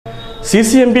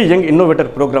CCMB young innovator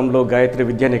ప్రోగ్రాంలో గాయత్రి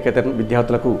విద్యానికేతన్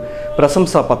విద్యార్థులకు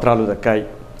ప్రశంసా పత్రాలు దక్కాయి.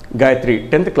 గాయత్రి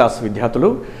 10th క్లాస్ విద్యార్థులు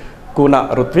కూన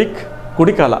రుత్విక్,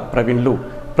 కుడికాల ప్రవీణ్లు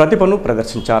ప్రతిభను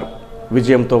ప్రదర్శించారు.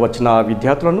 విజయంతో వచ్చిన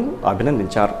విద్యార్థులను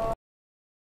అభినందించారు.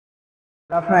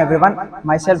 Good afternoon everyone.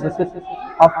 Myself Rutvik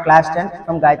of class 10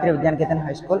 from Gayatri Vidyaniketen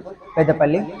High School,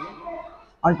 PEDDAPALLI.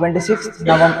 On 26th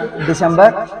December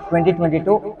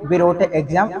 2022, we wrote an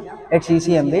exam at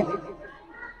CCMB.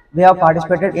 We have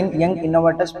participated in Young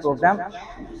Innovators program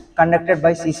conducted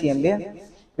by CCMB.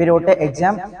 We wrote an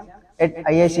exam at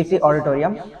IICT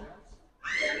auditorium.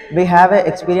 We have an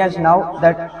experience now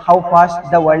that how fast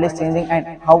the world is changing and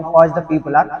how fast the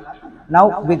people are. Now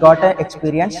we got an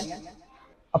experience.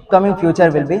 Upcoming future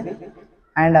will be,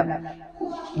 and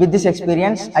with this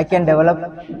experience I can develop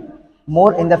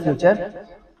more in the future.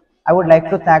 I would like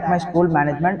to thank my school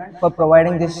management for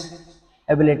providing this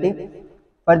ability,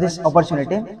 for this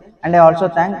opportunity, and I also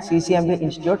thank CCMB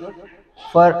Institute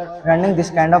for running this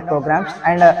kind of programs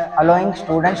and allowing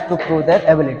students to prove their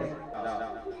ability.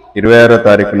 26వ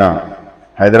తారీఖున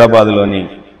హైదరాబాద్లోని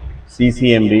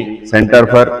CCMB centre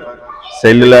for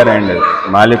cellular and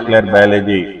molecular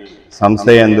biology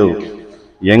సంస్థయందు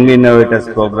young innovators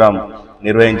programme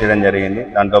నిర్వహించడం జరిగింది.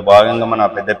 దాంట్లో భాగంగా మన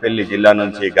పెద్దపల్లి జిల్లా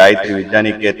నుంచి గాయత్రి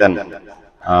విద్యానికేతన్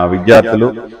విద్యార్థులు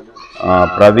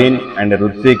ప్రవీణ్ అండ్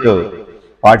రుత్విక్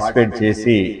పార్టిసిపేట్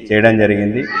చేయడం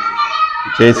జరిగింది.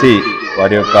 చేసి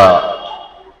వారి యొక్క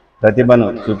ప్రతిభను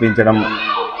చూపించడం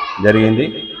జరిగింది.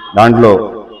 దాంట్లో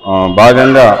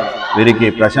భాగంగా వీరికి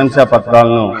ప్రశంసా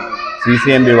పత్రాలను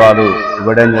CCMB వారు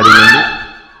ఇవ్వడం జరిగింది.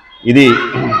 ఇది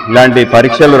ఇలాంటి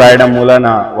పరీక్షలు రాయడం మూలన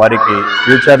వారికి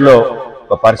ఫ్యూచర్లో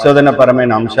ఒక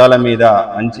పరిశోధనపరమైన అంశాల మీద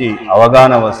మంచి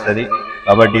అవగాహన వస్తుంది.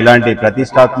 కాబట్టి ఇలాంటి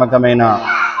ప్రతిష్టాత్మకమైన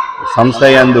సంస్థ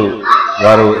యందు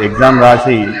వారు ఎగ్జామ్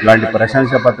రాసి ఇలాంటి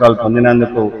ప్రశంసా పత్రాలు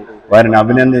పొందినందుకు వారిని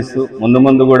అభినందిస్తూ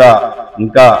ముందు కూడా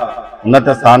ఇంకా ఉన్నత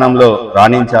స్థానంలో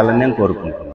రాణించాలని నేను కోరుకుంటున్నాను.